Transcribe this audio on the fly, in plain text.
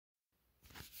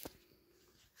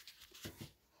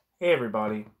Hey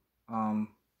everybody. Um,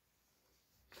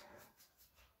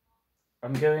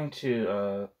 I'm going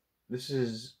to this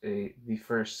is the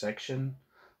first section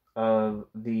of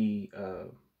the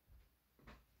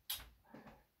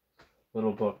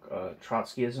little book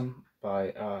Trotskyism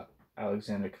by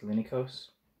Alexander Callinicos.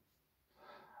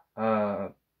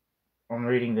 I'm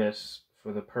reading this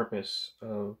for the purpose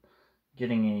of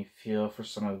getting a feel for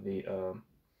some of the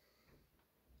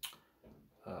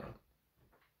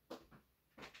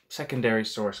secondary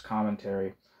source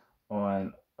commentary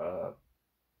on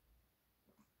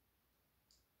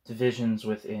divisions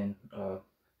within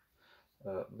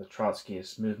the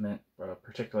Trotskyist movement,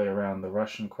 particularly around the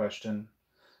Russian question.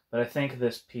 But I think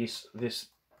this piece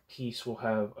will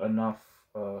have enough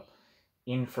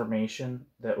information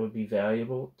that would be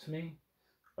valuable to me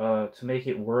to make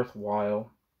it worthwhile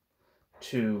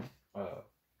to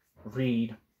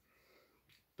read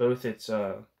both its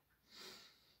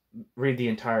read the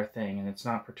entire thing, and it's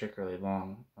not particularly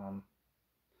long. I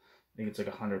think it's like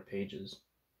 100 pages.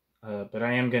 But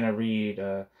I am going to read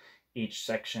each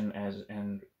section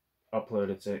and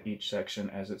upload each section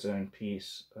as its own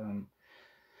piece,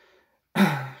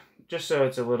 just so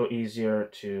it's a little easier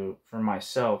for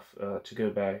myself to go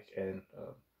back and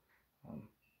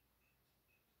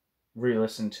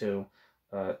re-listen to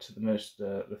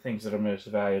the things that are most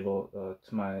valuable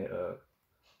to my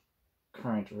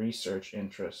current research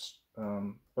interest.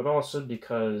 But also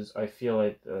because I feel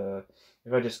like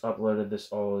if I just uploaded this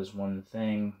all as one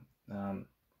thing, would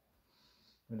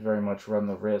very much run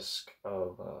the risk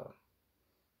of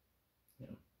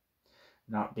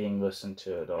not being listened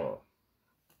to at all.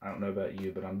 I don't know about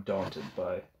you, but I'm daunted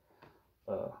by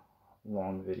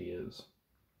long videos.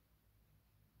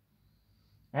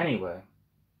 Anyway,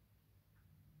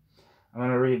 I'm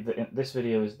going to read this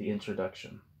video is the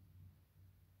introduction.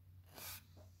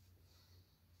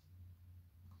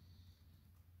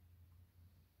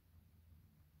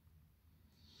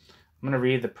 I'm going to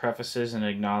read the prefaces and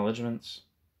acknowledgments.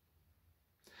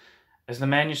 As the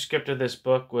manuscript of this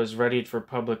book was readied for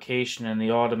publication in the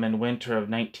autumn and winter of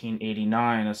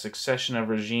 1989, a succession of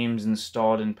regimes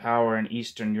installed in power in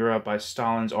Eastern Europe by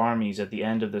Stalin's armies at the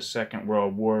end of the Second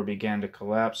World War began to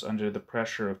collapse under the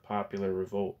pressure of popular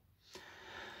revolt.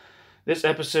 This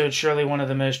episode, surely one of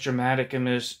the most dramatic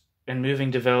and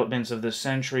moving developments of the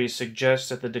century, suggests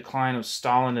that the decline of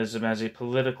Stalinism as a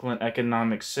political and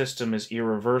economic system is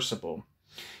irreversible.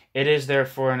 It is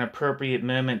therefore an appropriate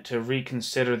moment to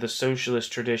reconsider the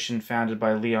socialist tradition founded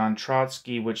by Leon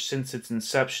Trotsky, which since its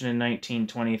inception in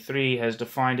 1923 has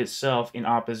defined itself in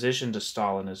opposition to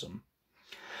Stalinism.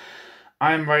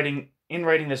 In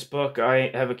writing this book, I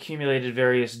have accumulated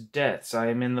various debts. I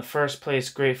am in the first place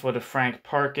grateful to Frank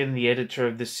Parkin, the editor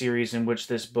of the series in which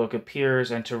this book appears,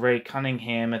 and to Ray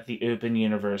Cunningham at the Open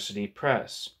University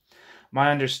Press. My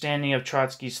understanding of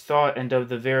Trotsky's thought and of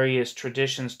the various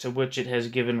traditions to which it has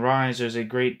given rise owes a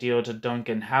great deal to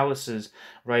Duncan Hallis's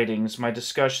writings. My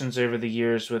discussions over the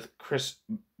years with Chris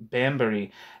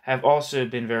Bambury have also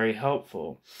been very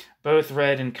helpful. Both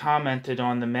read and commented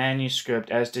on the manuscript,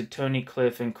 as did Tony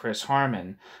Cliff and Chris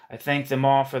Harmon. I thank them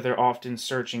all for their often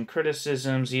searching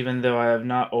criticisms, even though I have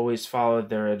not always followed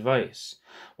their advice.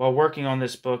 While working on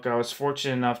this book, I was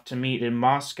fortunate enough to meet in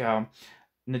Moscow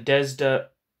Nadezhda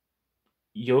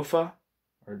Joffe,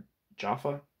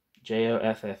 Joffe,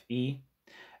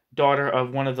 daughter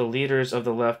of one of the leaders of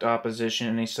the left opposition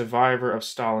and a survivor of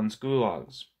Stalin's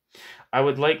gulags. I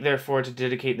would like, therefore, to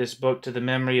dedicate this book to the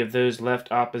memory of those left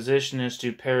oppositionists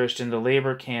who perished in the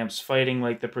labor camps fighting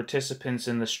like the participants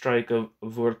in the strike of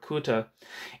Vorkuta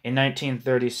in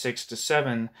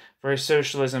 1936-7 for a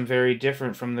socialism very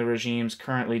different from the regimes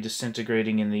currently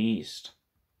disintegrating in the East.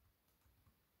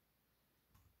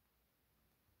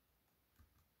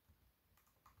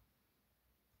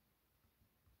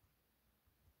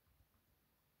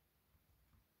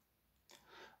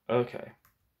 Okay,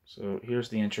 so here's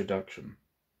the introduction.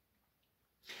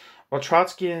 While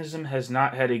Trotskyism has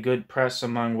not had a good press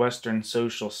among Western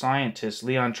social scientists,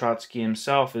 Leon Trotsky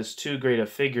himself is too great a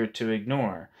figure to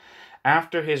ignore.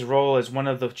 After his role as one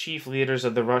of the chief leaders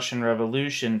of the Russian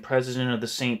Revolution, president of the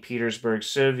St. Petersburg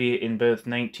Soviet in both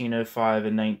 1905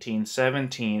 and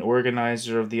 1917,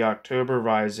 organizer of the October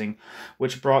Rising,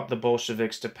 which brought the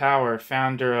Bolsheviks to power,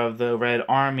 founder of the Red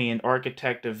Army, and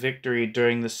architect of victory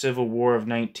during the Civil War of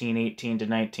 1918 to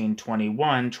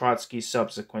 1921, Trotsky's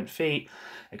subsequent fate,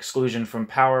 exclusion from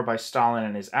power by Stalin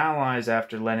and his allies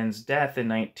after Lenin's death in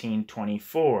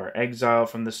 1924, exile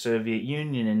from the Soviet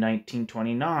Union in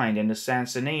 1929, and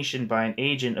assassination by an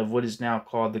agent of what is now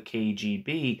called the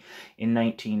KGB in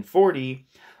 1940,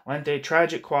 lent a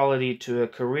tragic quality to a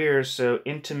career so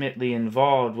intimately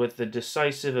involved with the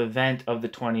decisive event of the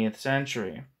 20th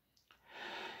century.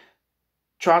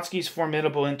 Trotsky's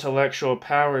formidable intellectual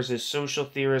powers as social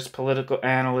theorist, political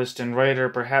analyst, and writer,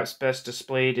 perhaps best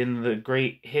displayed in the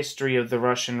great history of the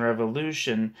Russian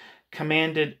Revolution,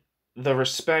 commanded the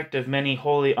respect of many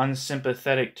wholly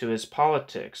unsympathetic to his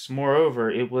politics.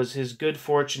 Moreover, it was his good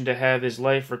fortune to have his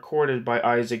life recorded by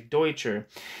Isaac Deutscher,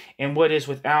 in what is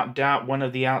without doubt one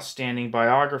of the outstanding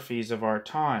biographies of our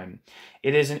time.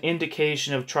 It is an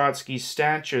indication of Trotsky's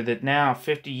stature that now,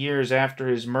 50 years after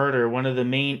his murder, one of the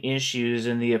main issues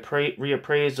in the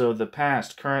reappraisal of the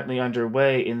past currently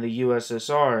underway in the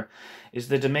USSR is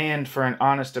the demand for an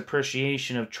honest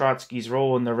appreciation of Trotsky's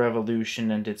role in the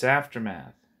revolution and its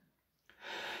aftermath.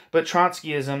 But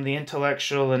Trotskyism, the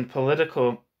intellectual and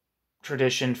political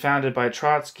tradition founded by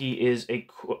Trotsky,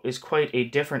 is quite a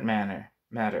different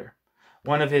matter.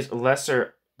 One of his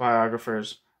lesser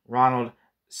biographers, Ronald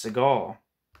Segal,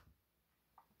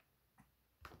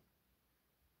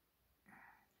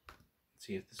 let's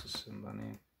see if this is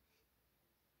somebody.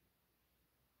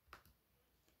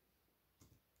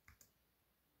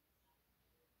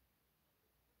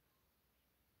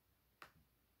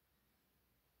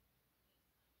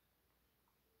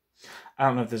 I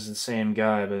don't know if this is the same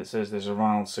guy, but it says there's a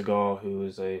Ronald Segal who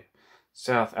is a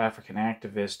South African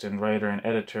activist and writer and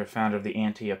editor, founder of the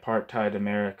Anti-Apartheid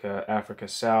America, Africa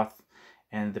South,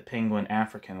 and the Penguin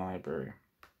African Library.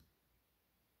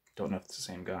 Don't know if it's the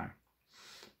same guy.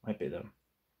 Might be, though.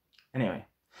 Anyway,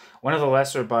 one of the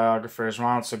lesser biographers,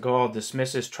 Ronald Segal,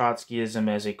 dismisses Trotskyism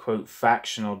as a, quote,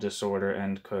 factional disorder,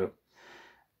 end quote.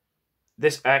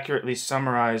 This accurately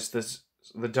summarized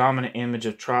the dominant image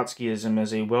of Trotskyism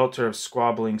as a welter of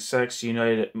squabbling sects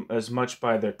united as much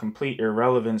by their complete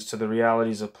irrelevance to the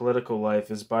realities of political life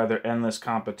as by their endless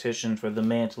competition for the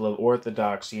mantle of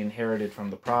orthodoxy inherited from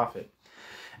the prophet.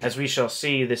 As we shall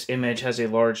see, this image has a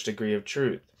large degree of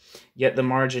truth. Yet the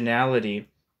marginality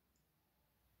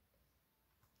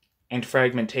and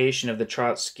fragmentation of the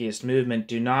Trotskyist movement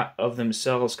do not of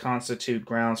themselves constitute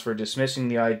grounds for dismissing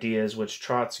the ideas which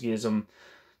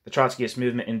the Trotskyist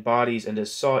movement embodies and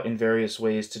has sought in various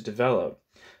ways to develop.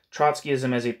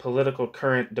 Trotskyism as a political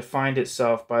current defined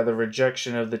itself by the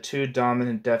rejection of the two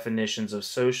dominant definitions of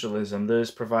socialism,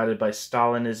 those provided by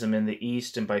Stalinism in the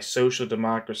East and by social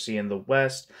democracy in the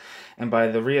West, and by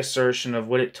the reassertion of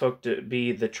what it took to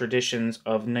be the traditions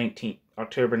of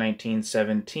October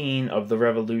 1917 of the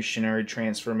revolutionary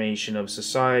transformation of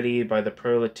society by the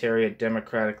proletariat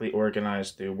democratically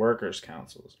organized through workers'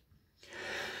 councils.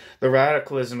 The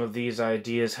radicalism of these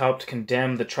ideas helped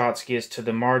condemn the Trotskyists to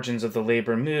the margins of the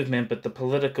labor movement, but the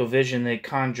political vision they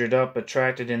conjured up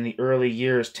attracted in the early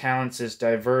years talents as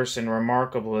diverse and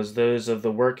remarkable as those of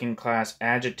the working-class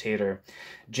agitator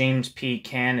James P.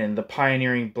 Cannon, the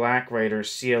pioneering black writer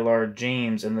C.L.R.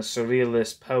 James, and the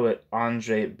surrealist poet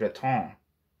André Breton.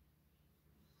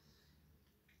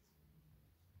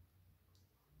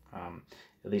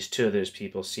 At least two of those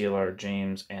people, C.L.R.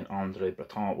 James and André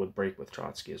Breton, would break with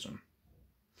Trotskyism.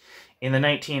 In the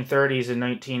 1930s and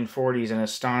 1940s, an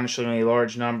astonishingly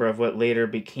large number of what later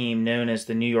became known as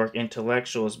the New York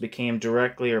intellectuals became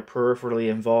directly or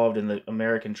peripherally involved in the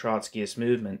American Trotskyist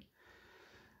movement.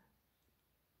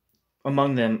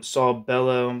 Among them, Saul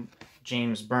Bellow,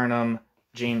 James Burnham,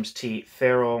 James T.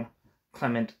 Farrell,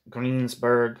 Clement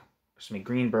Greenberg,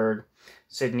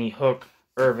 Sidney Hook,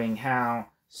 Irving Howe,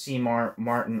 Seymour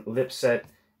Martin Lipset,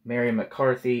 Mary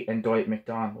McCarthy, and Dwight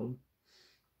MacDonald.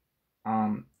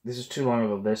 This is too long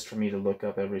of a list for me to look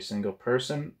up every single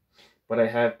person, but I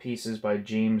have pieces by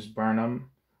James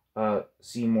Burnham,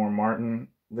 Seymour Martin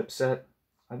Lipset,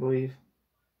 I believe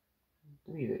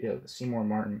it, yeah, Seymour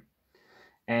Martin,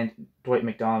 and Dwight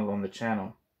MacDonald on the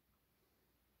channel.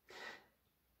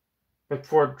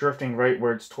 Before drifting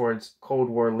rightwards towards Cold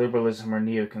War liberalism or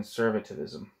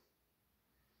neoconservatism.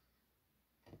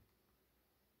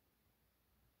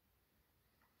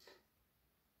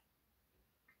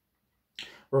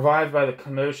 Revived by the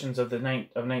commotions of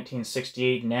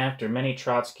 1968 and after, many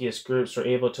Trotskyist groups were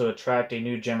able to attract a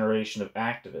new generation of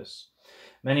activists.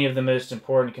 Many of the most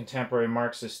important contemporary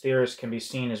Marxist theorists can be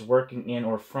seen as working in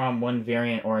or from one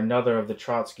variant or another of the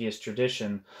Trotskyist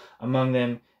tradition, among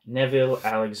them Neville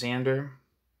Alexander.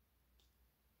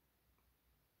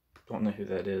 Don't know who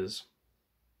that is.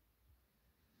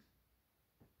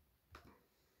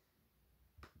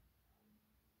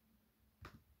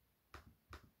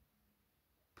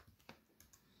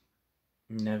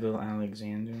 Neville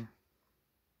Alexander.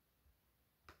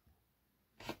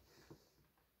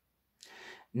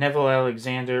 Neville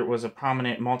Alexander was a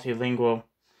prominent multilingual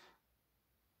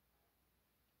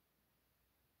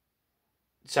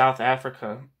South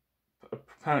Africa,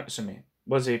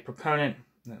 was a proponent.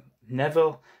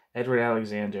 Neville Edward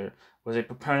Alexander was a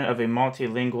proponent of a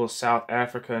multilingual South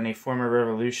Africa and a former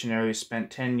revolutionary who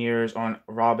spent 10 years on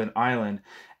Robben Island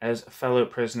as a fellow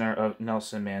prisoner of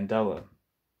Nelson Mandela.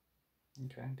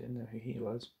 Okay, didn't know who he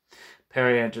was.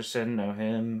 Perry Anderson, know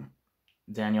him.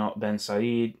 Daniel Ben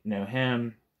Said, know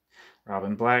him.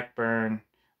 Robin Blackburn,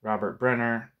 Robert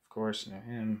Brenner, of course, know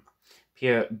him.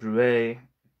 Pierre Bruet,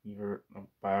 he wrote a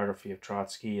biography of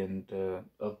Trotsky and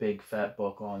a big fat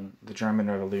book on the German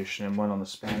Revolution and one on the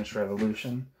Spanish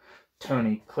Revolution.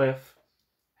 Tony Cliff,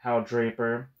 Hal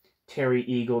Draper, Terry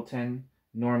Eagleton,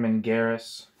 Norman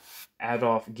Garris,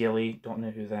 Adolf Gilly, don't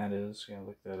know who that is, gotta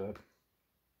look that up.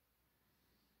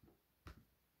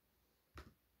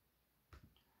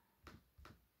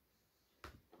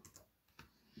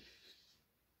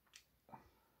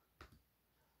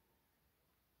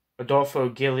 Adolfo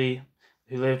Gilly,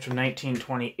 who lived from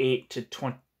 1928 to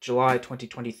July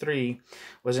 2023,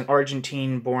 was an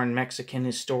Argentine-born Mexican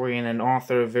historian and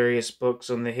author of various books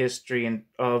on the history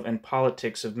and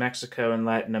politics of Mexico and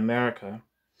Latin America.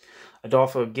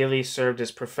 Adolfo Gilly served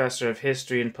as professor of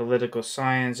history and political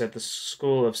science at the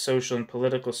School of Social and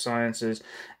Political Sciences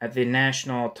at the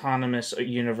National Autonomous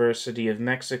University of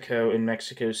Mexico in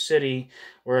Mexico City,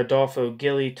 where Adolfo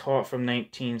Gilly taught from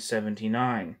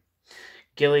 1979.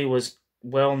 Gilly was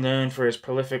well known for his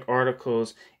prolific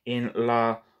articles in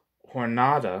La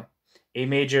Jornada, a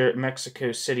major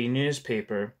Mexico City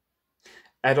newspaper.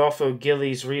 Adolfo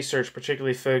Gilly's research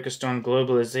particularly focused on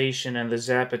globalization and the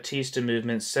Zapatista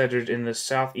movement centered in the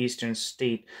southeastern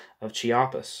state of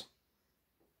Chiapas.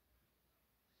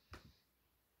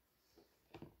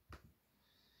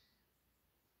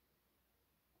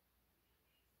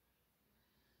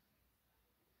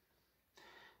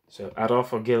 So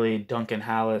Adolfo Gilly, Duncan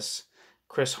Hallis,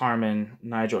 Chris Harmon,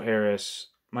 Nigel Harris,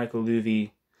 Michael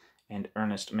Louvy, and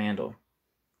Ernest Mandel.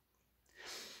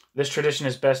 This tradition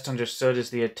is best understood as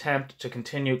the attempt to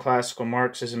continue classical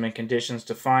Marxism in conditions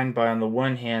defined by, on the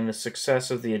one hand, the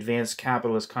success of the advanced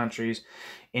capitalist countries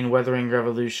in weathering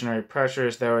revolutionary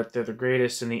pressures that were at their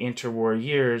greatest in the interwar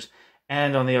years,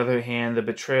 and, on the other hand, the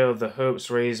betrayal of the hopes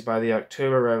raised by the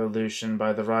October Revolution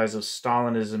by the rise of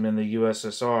Stalinism in the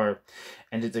USSR,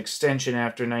 and its extension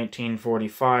after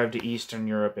 1945 to Eastern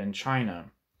Europe and China.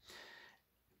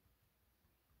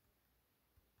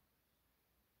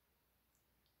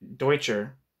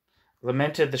 Deutscher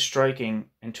lamented the striking,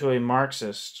 and to a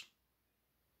Marxist,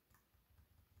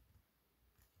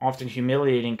 often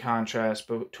humiliating contrast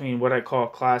between what I call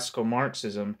classical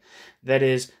Marxism, that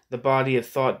is, the body of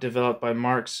thought developed by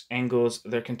Marx, Engels,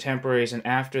 their contemporaries, and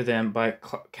after them by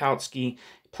Kautsky,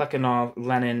 Plekhanov,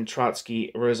 Lenin,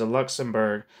 Trotsky, Rosa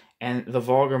Luxemburg, and the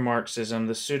vulgar Marxism,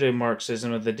 the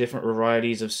pseudo-Marxism of the different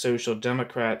varieties of social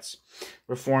democrats,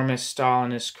 reformists,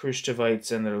 Stalinists,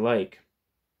 Khrushchevites, and their like.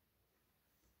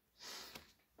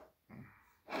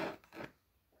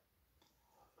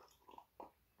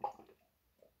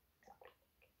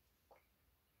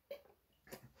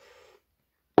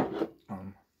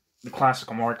 The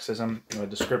classical Marxism,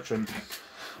 description,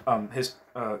 his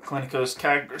Callinicos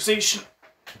characterization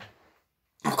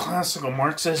of classical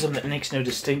Marxism that makes no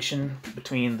distinction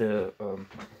between the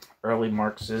early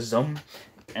Marxism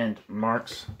and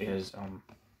Marx is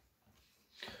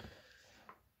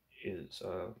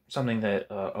something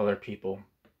that other people,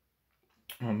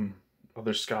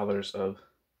 other scholars of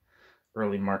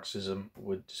early Marxism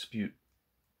would dispute.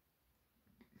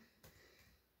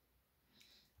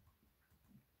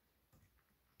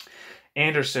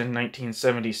 Anderson,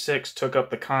 1976, took up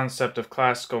the concept of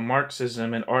classical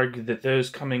Marxism and argued that those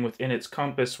coming within its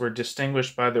compass were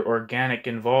distinguished by their organic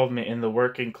involvement in the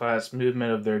working class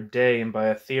movement of their day and by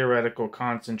a theoretical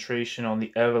concentration on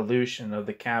the evolution of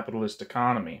the capitalist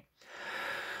economy,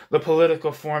 the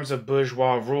political forms of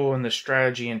bourgeois rule, and the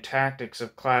strategy and tactics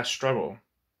of class struggle.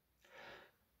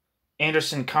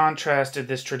 Anderson contrasted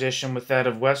this tradition with that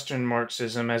of Western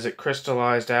Marxism as it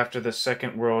crystallized after the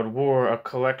Second World War, a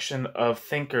collection of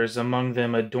thinkers, among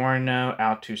them Adorno,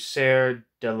 Althusser,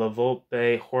 De La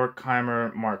Volpe,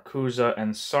 Horkheimer, Marcuse,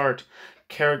 and Sartre,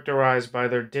 characterized by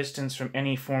their distance from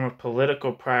any form of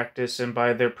political practice and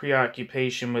by their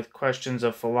preoccupation with questions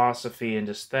of philosophy and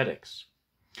aesthetics.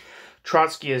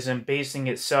 Trotskyism, basing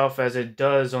itself as it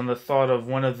does on the thought of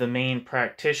one of the main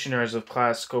practitioners of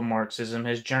classical Marxism,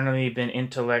 has generally been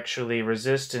intellectually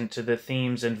resistant to the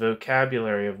themes and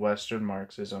vocabulary of Western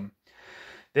Marxism.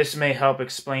 This may help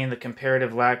explain the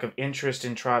comparative lack of interest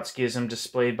in Trotskyism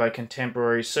displayed by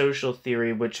contemporary social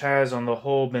theory, which has, on the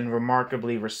whole, been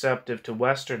remarkably receptive to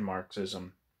Western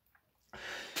Marxism.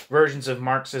 Versions of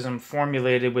Marxism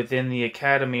formulated within the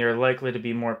academy are likely to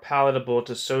be more palatable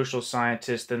to social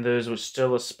scientists than those which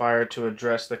still aspire to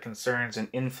address the concerns and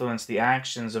influence the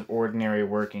actions of ordinary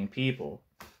working people.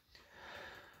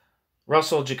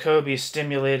 Russell Jacoby's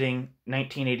stimulating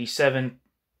 1987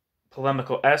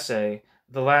 polemical essay,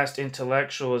 The Last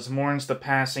Intellectuals, mourns the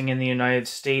passing in the United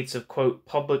States of, quote,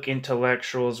 public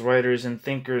intellectuals, writers, and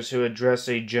thinkers who address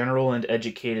a general and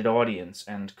educated audience,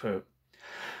 end quote.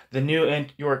 The New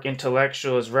York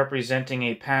intellectual is representing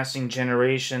a passing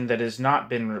generation that has not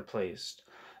been replaced.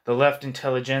 The left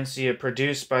intelligentsia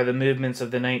produced by the movements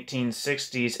of the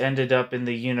 1960s ended up in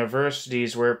the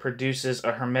universities, where it produces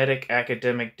a hermetic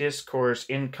academic discourse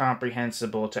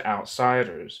incomprehensible to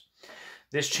outsiders.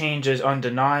 This change is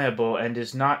undeniable and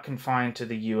is not confined to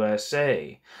the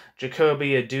USA.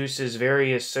 Jacoby adduces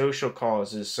various social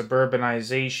causes: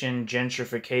 suburbanization,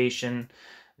 gentrification,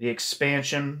 the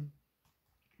expansion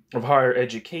of higher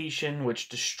education, which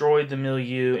destroyed the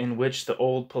milieu in which the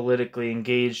old politically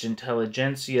engaged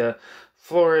intelligentsia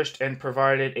flourished and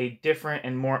provided a different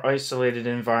and more isolated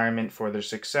environment for their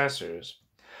successors.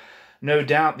 No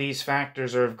doubt these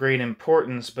factors are of great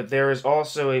importance, but there is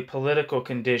also a political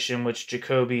condition which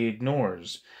Jacoby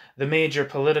ignores. The major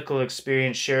political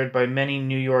experience shared by many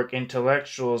New York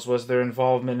intellectuals was their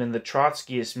involvement in the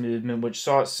Trotskyist movement, which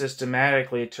sought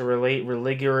systematically to relate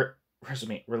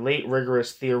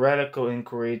rigorous theoretical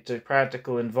inquiry to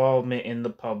practical involvement in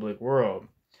the public world.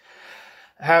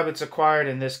 Habits acquired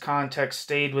in this context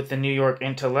stayed with the New York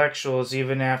intellectuals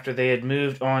even after they had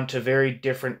moved on to very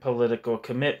different political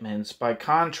commitments. By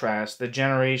contrast, the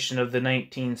generation of the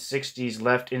 1960s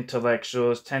left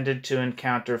intellectuals tended to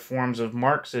encounter forms of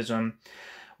Marxism,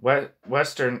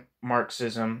 Western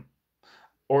Marxism,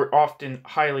 or often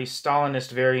highly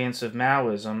Stalinist variants of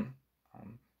Maoism.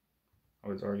 I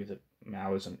would argue that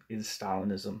Maoism is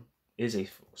Stalinism,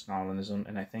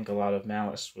 and I think a lot of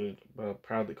Maoists would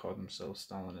proudly call themselves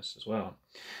Stalinists as well,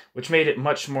 which made it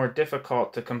much more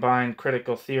difficult to combine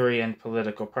critical theory and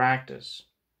political practice.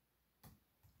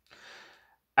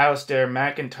 Alasdair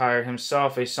MacIntyre,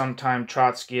 himself a sometime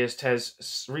Trotskyist,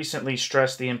 has recently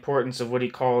stressed the importance of what he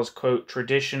calls, quote,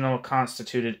 traditional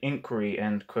constituted inquiry,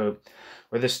 end quote,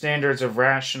 where the standards of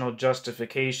rational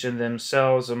justification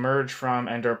themselves emerge from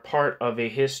and are part of a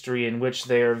history in which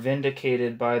they are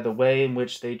vindicated by the way in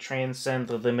which they transcend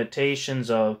the limitations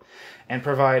of and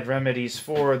provide remedies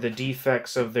for the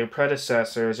defects of their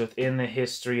predecessors within the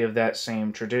history of that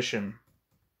same tradition.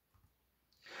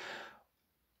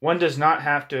 One does not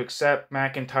have to accept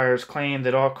MacIntyre's claim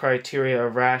that all criteria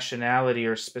of rationality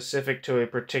are specific to a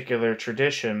particular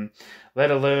tradition, let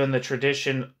alone the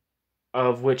tradition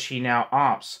of which he now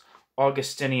opts,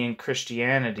 Augustinian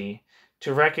Christianity,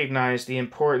 to recognize the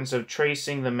importance of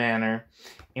tracing the manner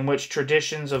in which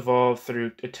traditions evolve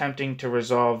through attempting to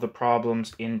resolve the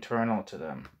problems internal to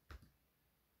them.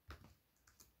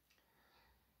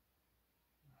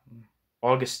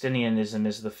 Augustinianism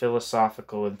is the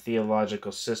philosophical and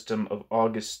theological system of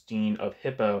Augustine of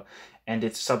Hippo and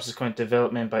its subsequent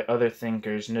development by other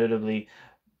thinkers, notably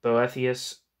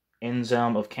Boethius,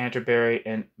 Anselm of Canterbury,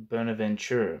 and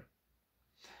Bonaventure.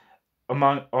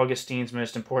 Among Augustine's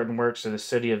most important works are The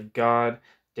City of God,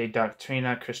 De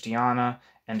Doctrina Christiana,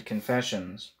 and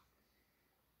Confessions.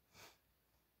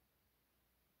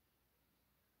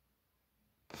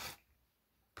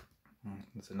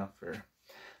 That's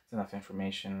enough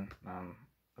information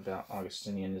about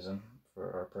Augustinianism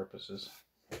for our purposes.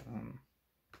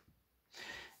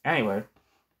 Anyway,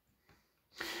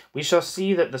 we shall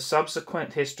see that the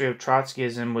subsequent history of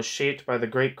Trotskyism was shaped by the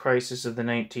great crisis of the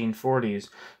 1940s,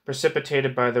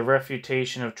 precipitated by the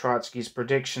refutation of Trotsky's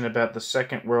prediction about the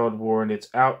Second World War and its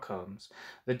outcomes.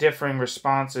 The differing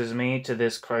responses made to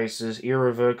this crisis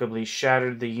irrevocably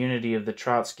shattered the unity of the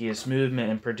Trotskyist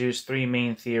movement and produced three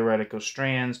main theoretical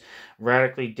strands,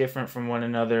 radically different from one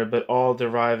another, but all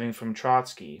deriving from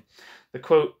Trotsky. The,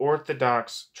 quote,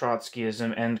 orthodox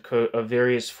Trotskyism, end quote, of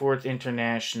various Fourth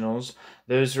Internationals,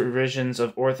 those revisions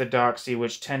of orthodoxy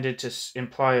which tended to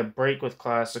imply a break with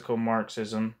classical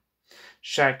Marxism,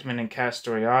 Schachtman and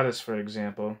Castoriadis, for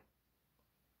example,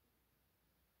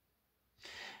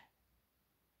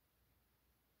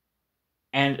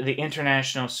 and the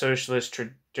international socialist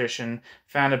tradition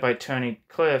founded by Tony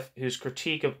Cliff, whose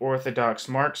critique of orthodox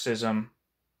Marxism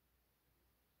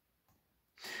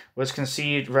was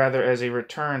conceived rather as a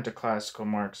return to classical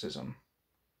Marxism.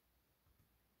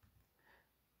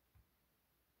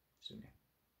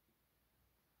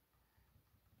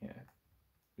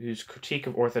 Whose critique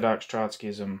of orthodox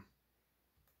Trotskyism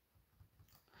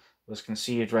was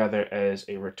conceived rather as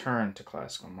a return to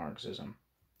classical Marxism.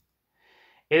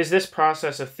 It is this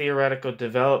process of theoretical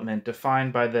development,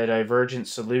 defined by the divergent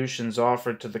solutions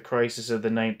offered to the crisis of the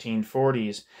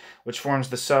 1940s, which forms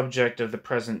the subject of the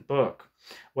present book.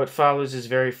 What follows is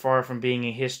very far from being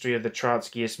a history of the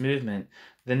Trotskyist movement.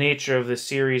 The nature of the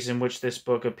series in which this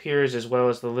book appears, as well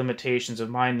as the limitations of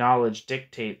my knowledge,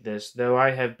 dictate this, though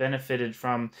I have benefited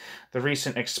from the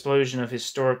recent explosion of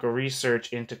historical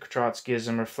research into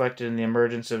Trotskyism reflected in the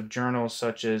emergence of journals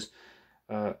such as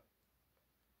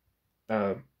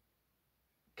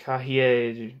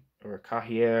Cahiers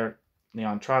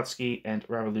Leon Trotsky and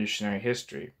Revolutionary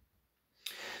History.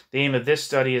 The aim of this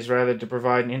study is rather to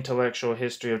provide an intellectual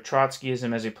history of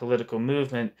Trotskyism as a political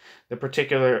movement. The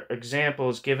particular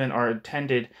examples given are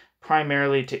intended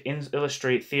primarily to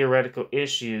illustrate theoretical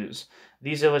issues.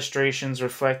 These illustrations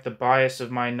reflect the bias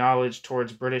of my knowledge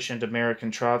towards British and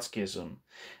American Trotskyism.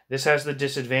 This has the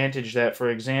disadvantage that, for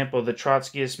example, the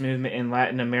Trotskyist movement in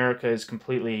Latin America is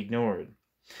completely ignored,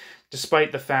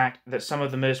 despite the fact that some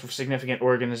of the most significant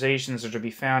organizations are to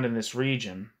be found in this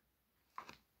region.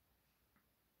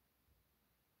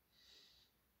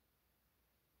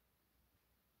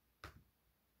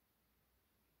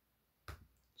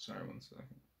 Sorry, one second.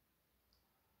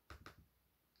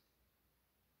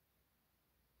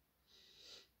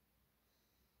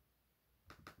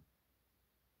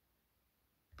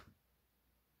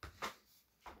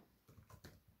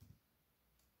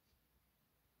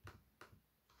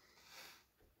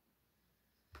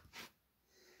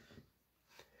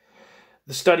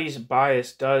 The study's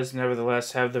bias does,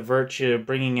 nevertheless, have the virtue of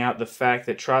bringing out the fact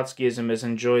that Trotskyism has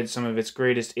enjoyed some of its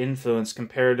greatest influence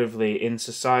comparatively in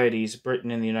societies,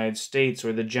 Britain and the United States,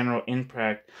 where the general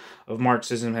impact of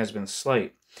Marxism has been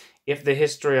slight. If the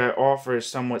history I offer is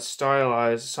somewhat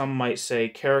stylized, some might say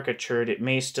caricatured, it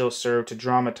may still serve to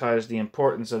dramatize the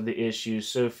importance of the issues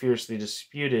so fiercely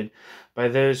disputed by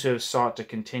those who have sought to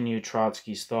continue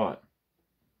Trotsky's thought.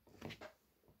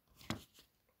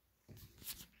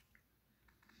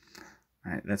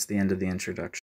 All right, that's the end of the introduction.